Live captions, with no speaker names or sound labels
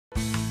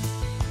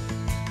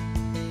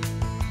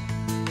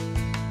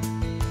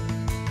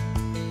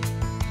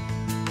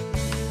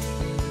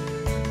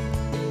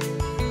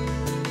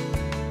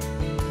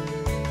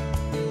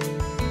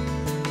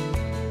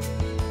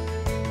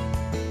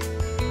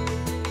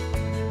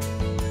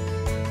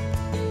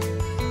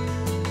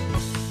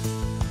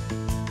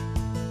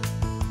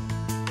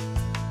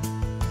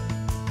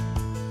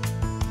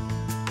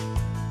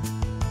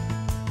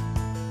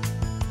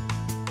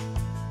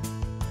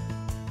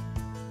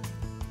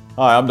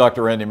Hi, I'm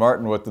Dr. Randy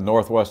Martin with the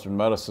Northwestern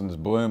Medicine's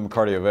Bloom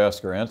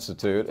Cardiovascular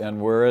Institute, and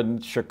we're in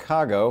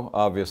Chicago,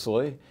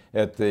 obviously,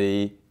 at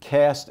the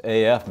CAST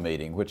AF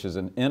meeting, which is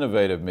an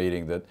innovative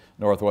meeting that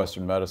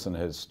Northwestern Medicine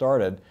has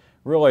started,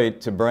 really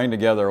to bring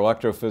together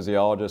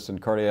electrophysiologists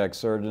and cardiac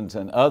surgeons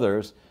and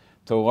others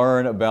to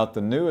learn about the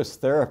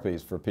newest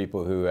therapies for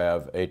people who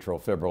have atrial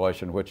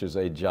fibrillation, which is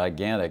a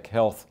gigantic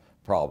health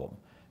problem.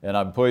 And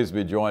I'm pleased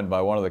to be joined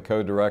by one of the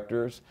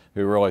co-directors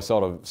who really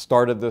sort of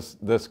started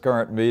this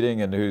current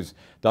meeting, and who's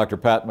Dr.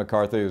 Pat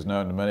McCarthy, who's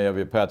known to many of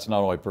you. Pat's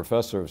not only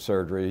professor of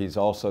surgery, he's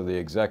also the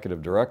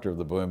executive director of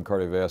the Bloom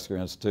Cardiovascular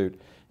Institute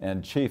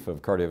and chief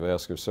of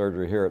cardiovascular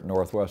surgery here at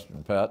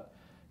Northwestern. Pat,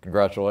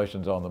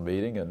 congratulations on the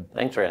meeting, and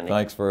thanks, Randy.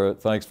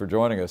 Thanks for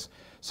joining us.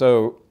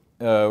 So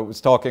I was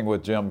talking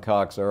with Jim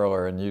Cox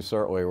earlier, and you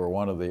certainly were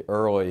one of the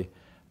early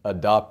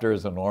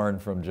adopters and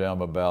learned from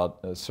Jim about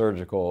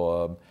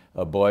surgical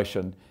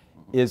ablation.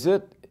 Is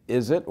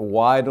it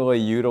widely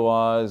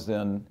utilized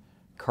in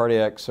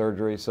cardiac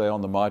surgery, say on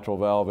the mitral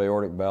valve,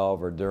 aortic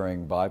valve, or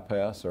during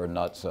bypass, or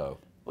not so?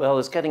 Well,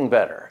 it's getting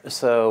better.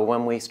 So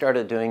when we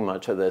started doing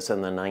much of this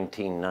in the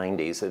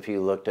 1990s, if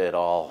you looked at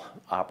all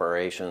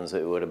operations,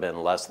 it would have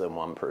been less than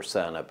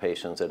 1% of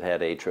patients that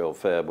had atrial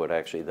fib would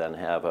actually then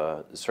have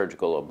a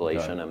surgical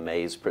ablation, a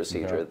maze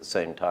procedure at the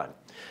same time.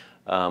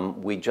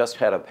 We just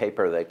had a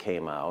paper that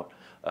came out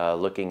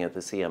looking at the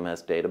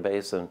CMS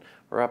database, and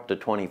we're up to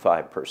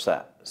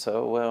 25%.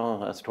 So, well,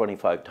 that's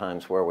 25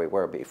 times where we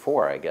were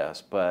before, I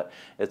guess, but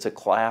it's a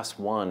class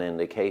 1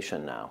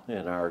 indication now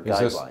in our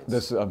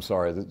guidelines. I'm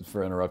sorry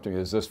for interrupting.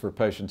 Is this for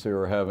patients who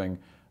are having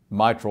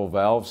mitral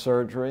valve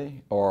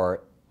surgery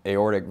or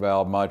aortic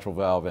valve, mitral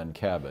valve, and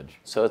CABG?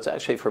 So it's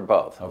actually for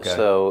both. Okay.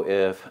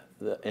 So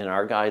in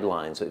our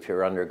guidelines, if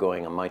you're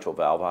undergoing a mitral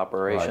valve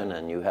operation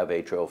and you have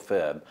atrial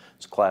fib,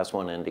 it's class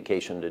 1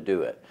 indication to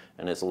do it.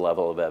 And it's a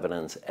level of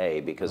evidence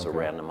A because of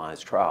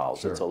randomized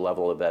trials. Sure. It's a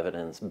level of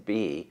evidence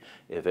B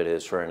if it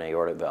is for an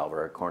aortic valve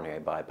or a coronary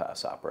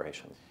bypass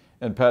operation.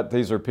 And Pat,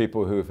 these are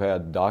people who've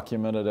had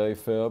documented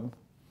AFib?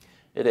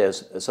 It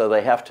is. So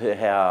they have to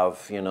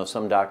have, you know,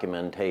 some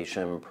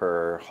documentation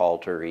per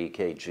Holter,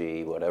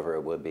 EKG, whatever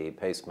it would be,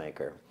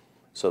 pacemaker.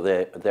 So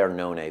they're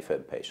known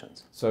AFib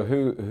patients. So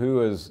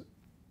who's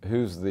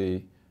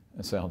the,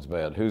 it sounds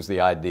bad, who's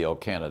the ideal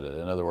candidate?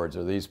 In other words,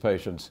 are these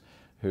patients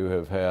who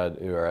have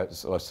had,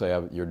 let's say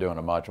you're doing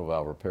a mitral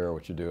valve repair,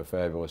 which you do a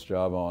fabulous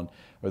job on,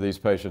 are these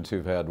patients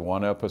who've had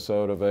one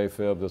episode of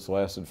AFib that's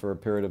lasted for a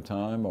period of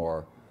time,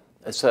 or?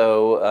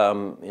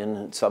 So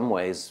in some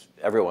ways,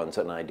 everyone's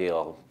an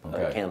ideal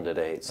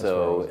candidate.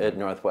 So at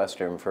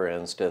Northwestern, for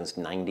instance,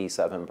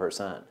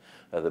 97%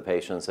 of the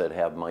patients that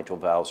have mitral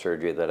valve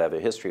surgery that have a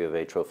history of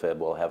atrial fib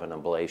will have an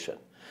ablation.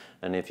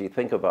 And if you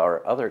think of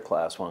our other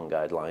class 1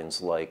 guidelines,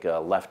 like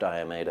left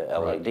IMA to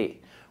LAD,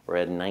 we're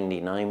at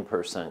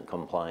 99%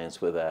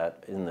 compliance with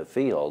that in the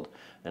field,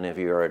 and if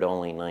you're at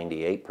only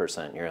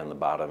 98%, you're in the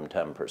bottom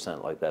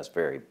 10%. Like, that's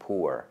very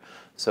poor.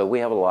 So we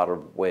have a lot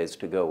of ways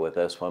to go with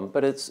this one,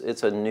 but it's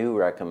a new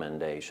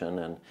recommendation,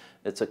 and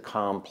it's a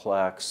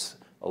complex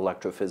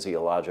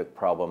electrophysiologic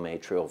problem,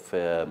 atrial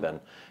fib, and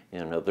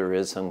you know, there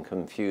is some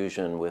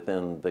confusion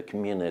within the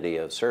community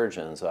of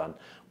surgeons on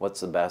what's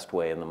the best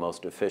way and the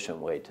most efficient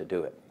way to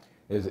do it.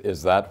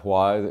 Is that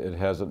why it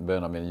hasn't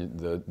been? I mean,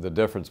 the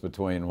difference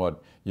between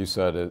what you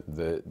said,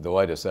 the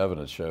latest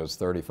evidence shows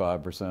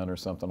 35% or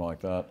something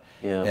like that,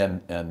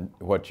 and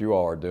what you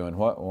all are doing.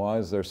 Why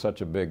is there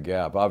such a big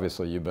gap?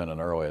 Obviously, you've been an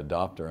early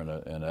adopter and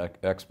an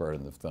expert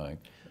in the thing.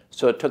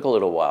 So it took a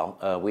little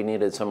while. We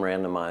needed some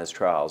randomized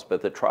trials,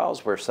 but the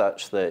trials were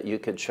such that you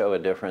could show a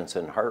difference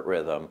in heart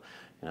rhythm,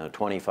 you know,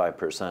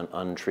 25%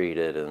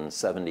 untreated and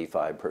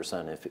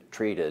 75% if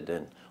treated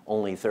in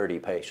only 30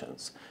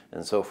 patients.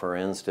 And so, for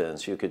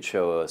instance, you could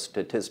show a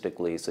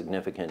statistically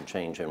significant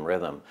change in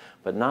rhythm,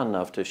 but not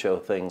enough to show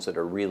things that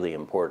are really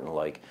important,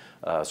 like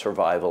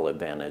survival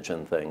advantage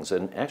and things.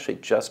 And actually,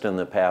 just in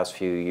the past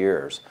few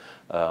years,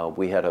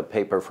 we had a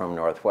paper from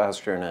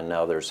Northwestern, and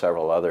now there's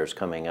several others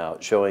coming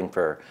out, showing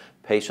for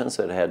patients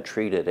that had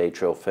treated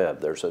atrial fib,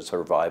 there's a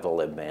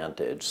survival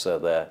advantage, so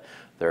that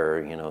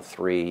their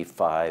 3,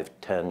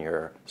 5,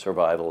 10-year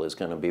survival is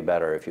going to be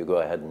better if you go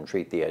ahead and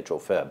treat the atrial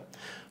fib.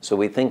 So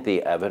we think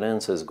the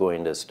evidence is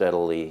going to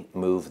steadily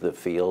move the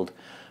field.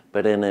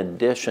 But in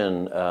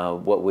addition,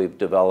 what we've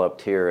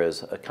developed here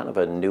is a kind of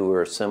a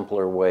newer,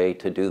 simpler way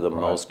to do the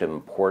most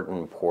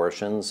important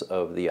portions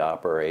of the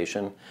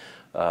operation.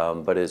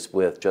 But it's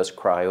with just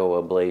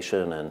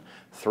cryoablation and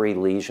 3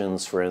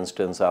 lesions, for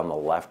instance, on the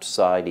left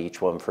side,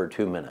 each one for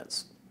 2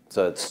 minutes.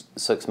 So it's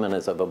 6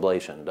 minutes of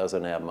ablation.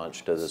 Doesn't add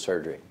much to the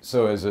surgery.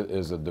 So is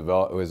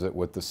it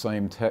with the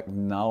same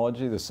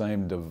technology, the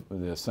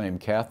same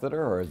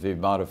catheter, or have you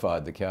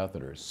modified the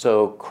catheters?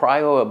 So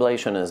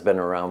cryoablation has been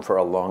around for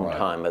a long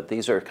time, but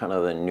these are kind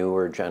of the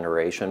newer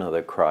generation of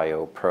the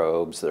cryo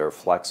probes. They're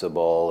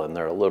flexible and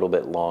they're a little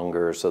bit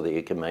longer, so that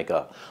you can make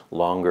a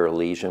longer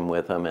lesion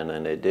with them. And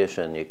in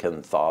addition, you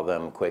can thaw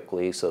them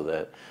quickly, so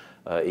that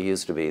It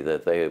used to be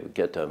that they would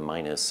get to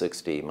minus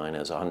 60,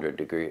 minus 100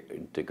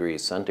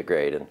 degrees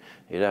centigrade, and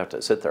you'd have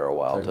to sit there a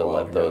while to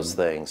let those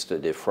things to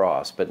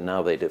defrost, but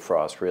now they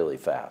defrost really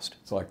fast.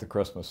 It's like the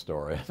Christmas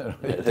Story.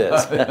 It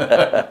is.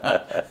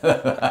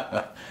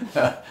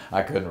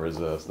 I couldn't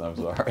resist, I'm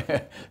sorry.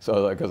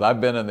 So, because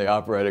I've been in the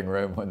operating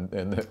room when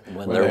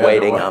they're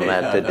waiting on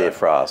that to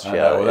defrost.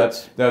 Yeah, well,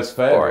 that's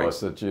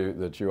fabulous that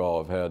you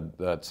all have had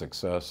that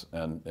success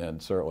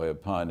and certainly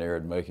have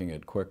pioneered making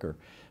it quicker.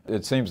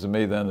 It seems to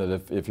me then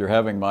that if you're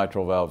having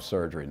mitral valve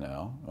surgery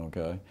now,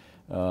 okay,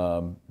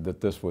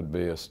 that this would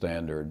be a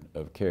standard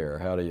of care.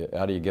 How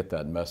do you get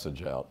that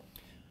message out?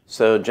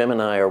 So Jim and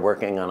I are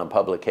working on a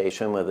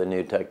publication with a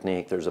new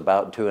technique. There's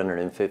about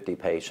 250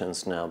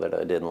 patients now that I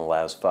did in the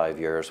last 5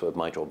 years with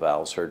mitral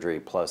valve surgery,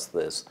 plus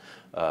this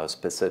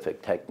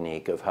specific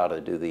technique of how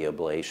to do the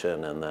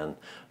ablation, and then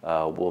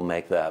we'll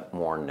make that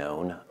more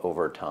known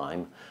over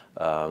time.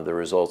 The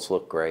results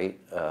look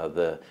great.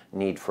 The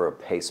need for a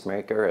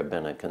pacemaker had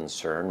been a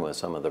concern with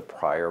some of the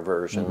prior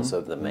versions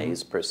of the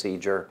Maze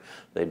procedure.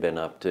 They'd been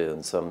up to,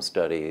 in some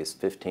studies,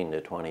 15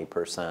 to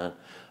 20%.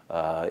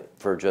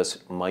 For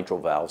just mitral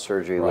valve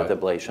surgery with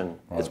ablation,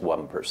 it's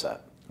 1%.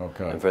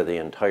 Okay. And for the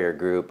entire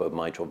group of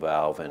mitral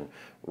valve and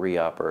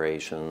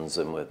reoperations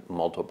and with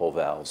multiple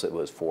valves, it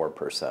was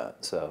 4%.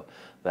 So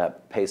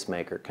that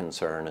pacemaker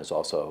concern has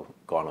also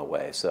gone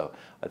away. So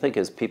I think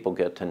as people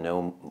get to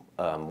know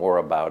more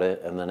about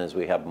it, and then as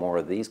we have more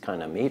of these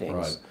kind of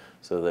meetings,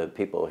 so that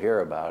people hear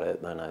about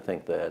it, then I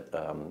think that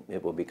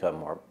it will become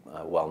more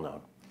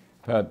well-known.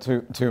 Pat,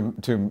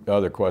 two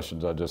other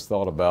questions I just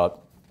thought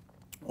about.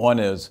 One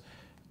is,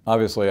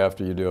 obviously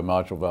after you do a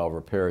mitral valve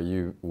repair,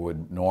 you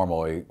would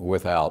normally,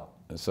 without,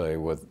 say,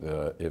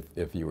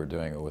 if you were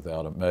doing it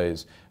without a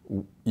maze,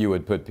 you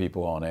would put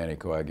people on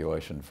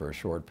anticoagulation for a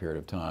short period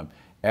of time.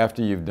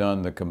 After you've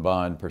done the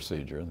combined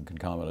procedure, the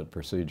concomitant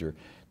procedure,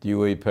 do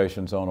you leave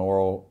patients on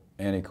oral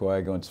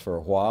anticoagulants for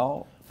a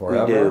while?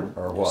 Forever, we do.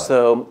 Or what?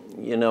 So,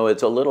 you know,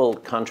 it's a little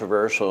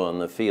controversial in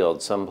the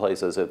field. Some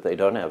places, if they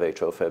don't have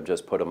AFib,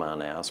 just put them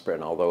on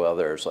aspirin, although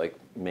others, like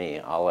me,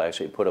 I'll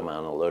actually put them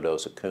on a low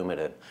dose of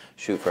Coumadin,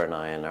 shoot for an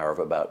INR of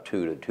about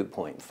 2 to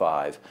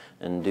 2.5,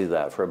 and do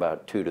that for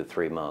about 2 to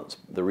 3 months.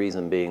 The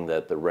reason being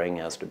that the ring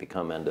has to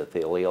become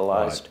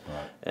endothelialized.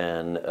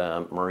 And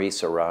Marie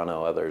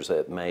Serrano, others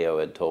at Mayo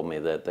had told me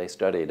that they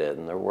studied it,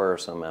 and there were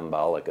some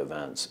embolic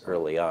events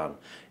early on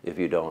if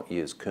you don't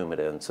use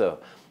Coumadin. So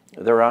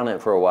they're on it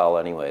for a while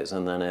anyways,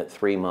 and then at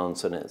 3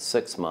 months and at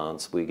 6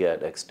 months we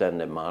get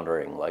extended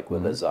monitoring, like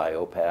with a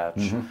Zio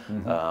patch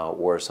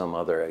or some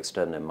other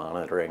extended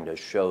monitoring to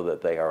show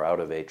that they are out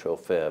of atrial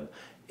fib.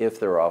 If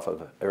they're off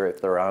of, or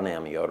if they're on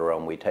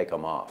amiodarone, we take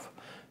them off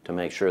to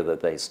make sure that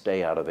they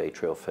stay out of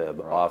atrial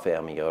fib off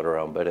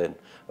amiodarone. But in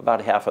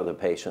about half of the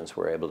patients,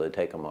 we're able to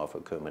take them off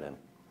of Coumadin.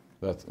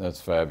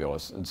 That's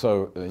fabulous. And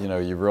so, you know,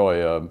 you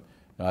really,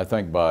 I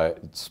think by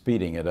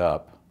speeding it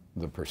up,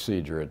 the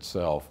procedure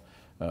itself,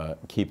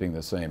 keeping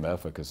the same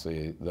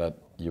efficacy, that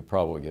you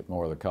probably get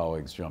more of the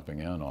colleagues jumping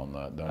in on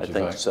that, don't you think?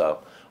 I think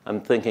so.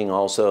 I'm thinking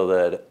also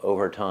that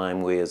over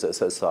time, we as a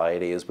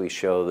society, as we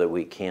show that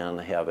we can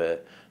have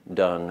it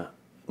done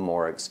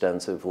more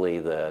extensively,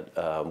 that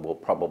will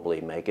probably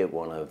make it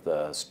one of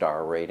the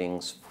star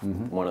ratings,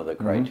 one of the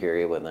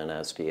criteria within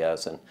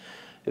STS. And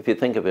if you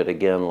think of it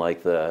again,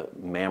 like the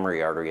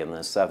mammary artery in the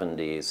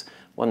 70s,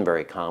 wasn't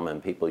very common.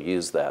 People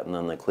used that. And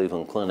then the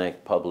Cleveland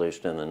Clinic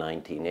published in the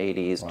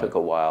 1980s, took a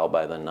while.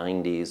 By the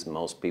 90s,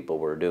 most people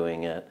were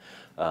doing it.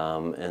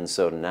 And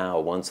so now,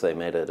 once they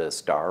made it a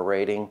star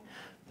rating,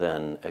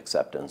 then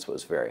acceptance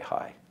was very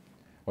high.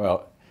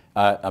 Well,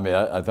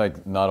 I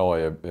think not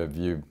only have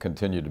you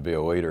continued to be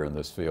a leader in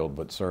this field,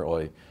 but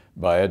certainly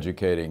by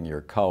educating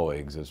your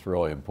colleagues, it's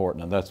really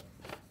important. And that's,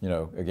 you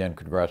know, again,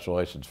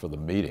 congratulations for the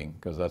meeting,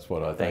 because that's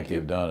what I think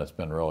you've done. It's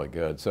been really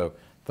good. So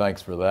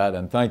thanks for that,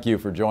 and thank you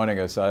for joining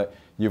us.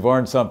 You've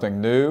learned something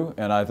new,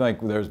 and I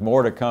think there's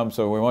more to come,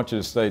 so we want you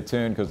to stay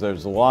tuned, because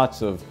there's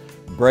lots of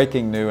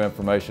breaking new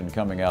information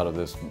coming out of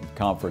this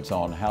conference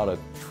on how to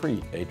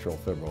treat atrial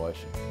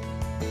fibrillation.